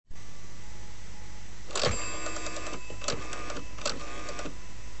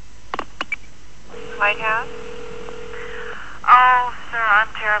White House? Oh, sir, I'm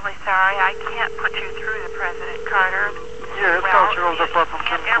terribly sorry. I can't put you through to President Carter. Yes, cultural department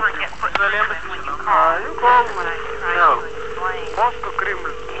can't ever get put through to him when you call. That's what I'm trying to explain. Moscow,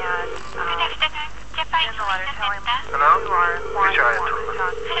 Kremlin. And, in the letter, tell him Hello? you are why you want to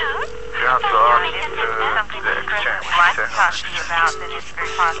talk to you. Yes, And if there's something the President would like to talk to you about, then it's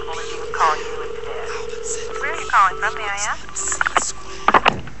very possible that he would call you instead. Where are you calling from, may I ask?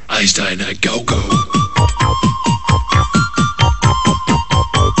 Einstein A Go Go.